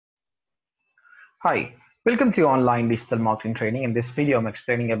Hi, welcome to online digital marketing training. In this video, I'm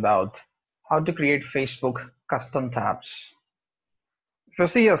explaining about how to create Facebook custom tabs. If you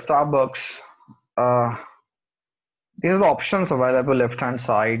see a Starbucks, uh, these are the options available left hand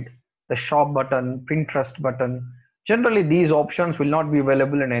side, the shop button, Pinterest button. Generally, these options will not be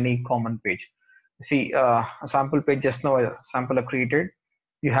available in any common page. See, a sample page just now, a sample I created.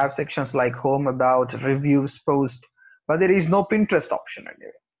 You have sections like home, about, reviews, post, but there is no Pinterest option in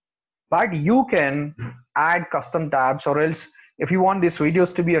here. But you can add custom tabs, or else if you want these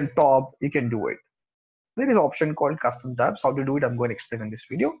videos to be on top, you can do it. There is an option called custom tabs. How to do it, I'm going to explain in this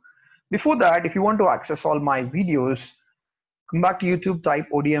video. Before that, if you want to access all my videos, come back to YouTube, type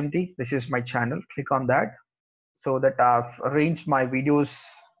ODMT. This is my channel. Click on that, so that I've arranged my videos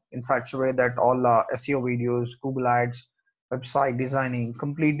in such a way that all SEO videos, Google ads, website designing,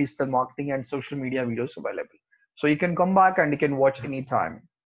 complete digital marketing and social media videos available. So you can come back and you can watch anytime.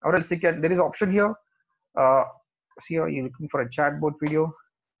 Or else you can, there is option here. See here, you're looking for a chatbot video,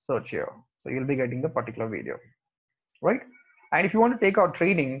 search here. So you'll be getting the particular video, right? And if you want to take our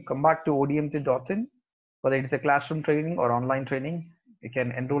training, come back to odmt.in. Whether it's a classroom training or online training, you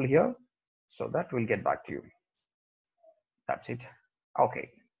can enroll here. So that will get back to you. That's it. Okay.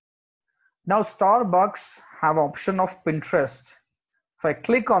 Now Starbucks have option of Pinterest. If I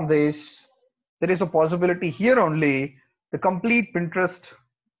click on this, there is a possibility here only the complete Pinterest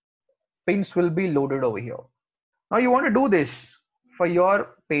pins will be loaded over here. Now you want to do this for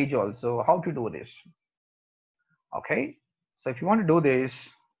your page also. How to do this? Okay. So if you want to do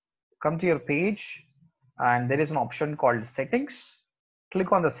this, come to your page and there is an option called settings.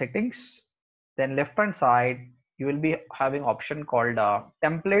 Click on the settings. Then left hand side, you will be having option called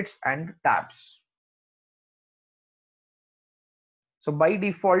templates and tabs. So by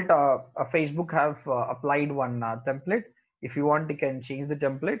default, Facebook have applied one template. If you want, you can change the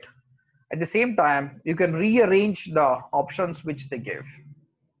template. At the same time, you can rearrange the options which they give.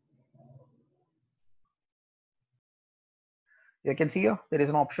 You can see here, there is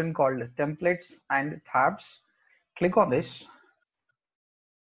an option called templates and tabs. Click on this.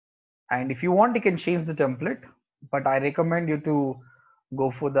 And if you want, you can change the template, but I recommend you to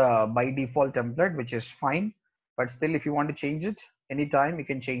go for the by default template, which is fine. But still, if you want to change it anytime, you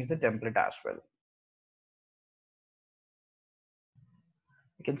can change the template as well.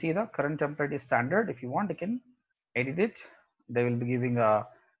 You can see the current template is standard. If you want, you can edit it. They will be giving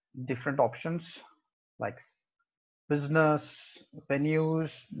different options like business,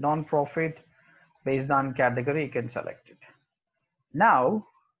 venues, non-profit. Based on category, you can select it. Now,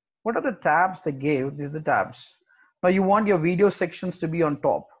 what are the tabs they gave? These are the tabs. Now you want your video sections to be on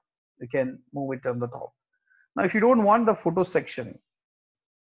top. You can move it on the top. Now, if you don't want the photo section,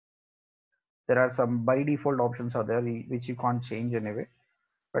 there are some by default options are there which you can't change anyway.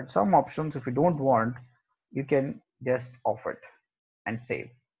 But some options, if you don't want, you can just off it and save.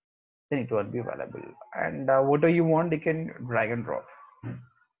 Then it won't be available. And whatever you want, you can drag and drop.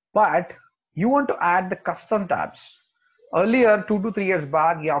 But you want to add the custom tabs. Earlier, 2 to 3 years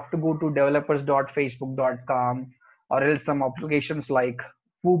back, you have to go to developers.facebook.com, or else some applications like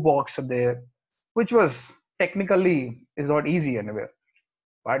Foobox are there, which was technically is not easy anyway.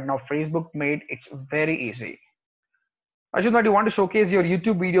 But now Facebook made it very easy. Assume that you want to showcase your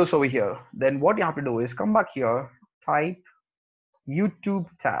YouTube videos over here. Then what you have to do is come back here, type YouTube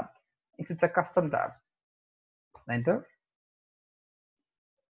tab. It's a custom tab. Enter.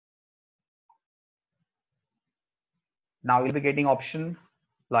 Now you'll be getting option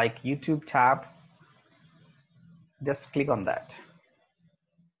like YouTube tab. Just click on that.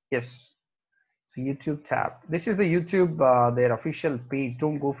 Yes. So YouTube tab. This is the YouTube, their official page.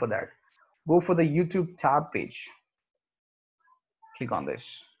 Don't go for that. Go for the YouTube tab page. Click on this.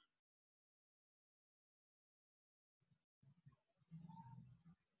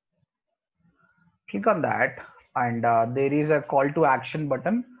 Click on that, and there is a call to action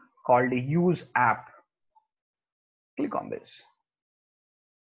button called use app. Click on this.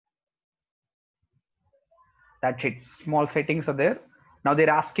 That's it. Small settings are there. Now they're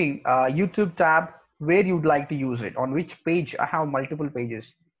asking YouTube tab where you'd like to use it, on which page. I have multiple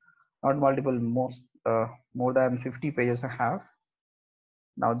pages, not multiple, more than 50 pages I have.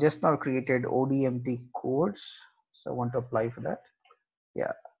 Now just now created ODMT codes, so I want to apply for that.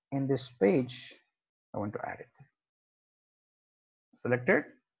 Yeah, in this page I want to add it. Selected,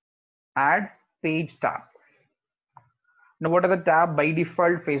 add page tab. Now what are the tab by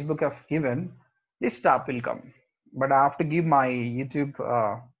default Facebook have given? This tab will come, but I have to give my YouTube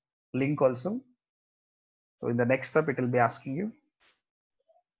link also. So in the next step, it will be asking you.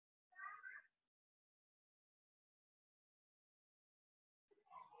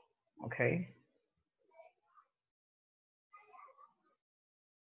 Okay.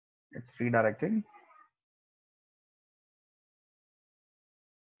 It's redirecting.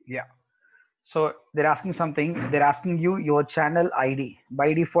 Yeah. So they're asking something. They're asking you your channel ID.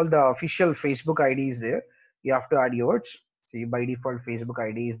 By default, the official Facebook ID is there. You have to add yours. See, by default, Facebook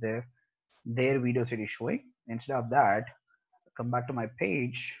ID is there. Their videos it is showing. Instead of that, come back to my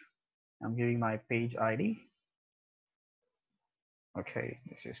page. I'm giving my page ID. Okay,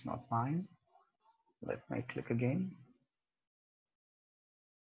 this is not mine. Let me click again.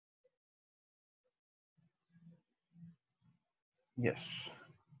 Yes.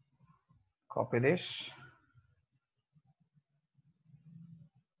 Copy this.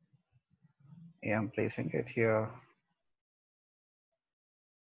 Yeah, I'm placing it here.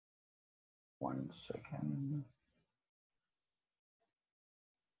 1 second.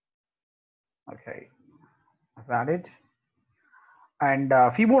 Okay, I've added. And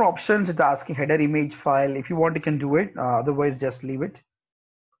a few more options. It's asking header image file. If you want, you can do it. Otherwise, just leave it.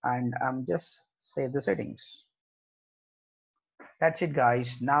 And I'm just save the settings. That's it,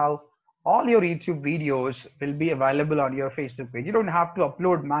 guys. Now, all your YouTube videos will be available on your Facebook page. You don't have to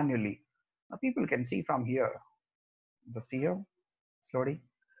upload manually. Now, people can see from here. The see here, slowly.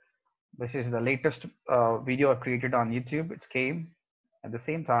 This is the latest video I created on YouTube. It came at the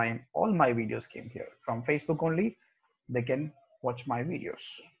same time. All my videos came here from Facebook only. They can watch my videos.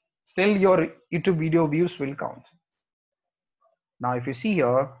 Still, your YouTube video views will count. Now, if you see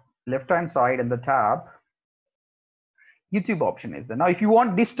here, left-hand side in the tab, YouTube option is there. Now, if you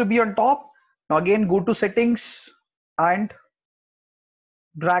want this to be on top, now again, go to settings and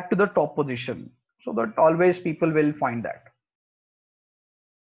drag to the top position so that always people will find that.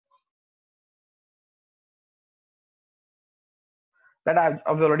 That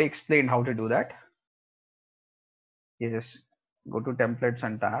I've already explained how to do that. You just go to templates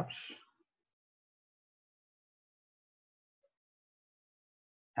and tabs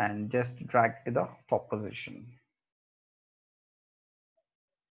and just drag to the top position.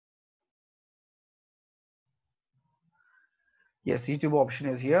 Yes, YouTube option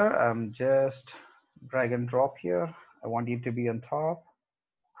is here. Just drag and drop here. I want it to be on top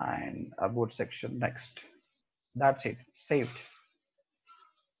and about section next. That's it, saved.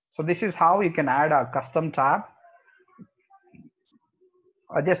 So this is how you can add a custom tab.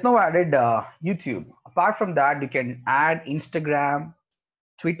 I just now added YouTube. Apart from that, you can add Instagram,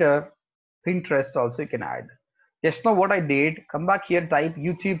 Twitter, Pinterest also you can add. Just now what I did, come back here, type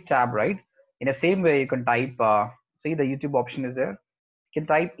YouTube tab, right? In the same way you can type, see the YouTube option is there. You can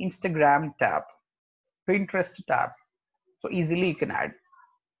type Instagram tab, Pinterest tab. So easily you can add.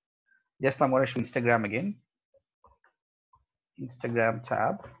 Just I'm going to show Instagram again. Instagram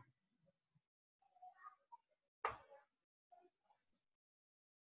tab.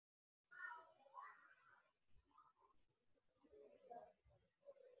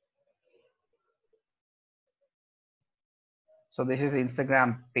 So this is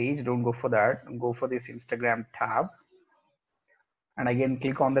Instagram page. Don't go for that. Go for this Instagram tab. And again,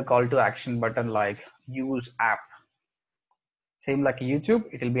 click on the call to action button like use app. Same like YouTube,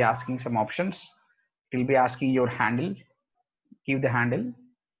 it will be asking some options. It will be asking your handle. Give the handle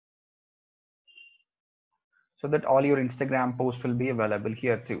so that all your Instagram posts will be available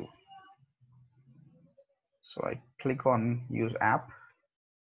here too. So I click on use app.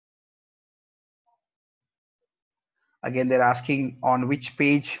 Again, they're asking on which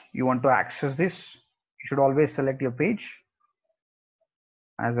page you want to access this. You should always select your page.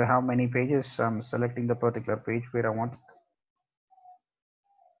 As I have many pages, I'm selecting the particular page where I want it.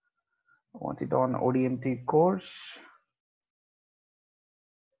 I want it on ODMT course.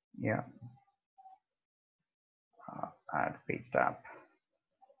 Yeah. Add page tab.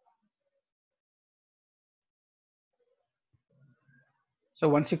 So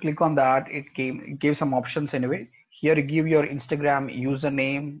once you click on that, it gives some options anyway. Here you give your Instagram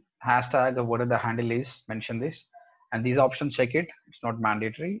username, hashtag, or whatever the handle is, mention this. And these options, check it. It's not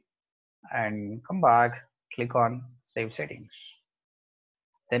mandatory. And come back, click on save settings.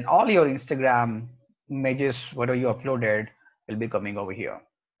 Then all your Instagram images, whatever you uploaded, will be coming over here.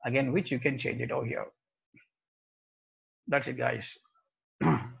 Again, which you can change it over here. That's it, guys.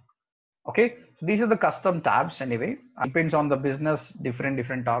 Okay, so these are the custom tabs anyway. Depends on the business,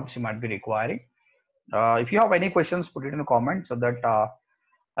 different tabs you might be requiring. If you have any questions, put it in the comments so that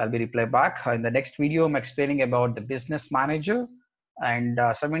I'll be reply back. In the next video, I'm explaining about the business manager and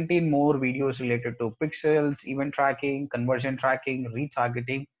 17 more videos related to pixels, event tracking, conversion tracking,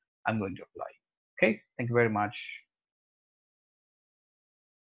 retargeting. I'm going to apply. Okay, thank you very much.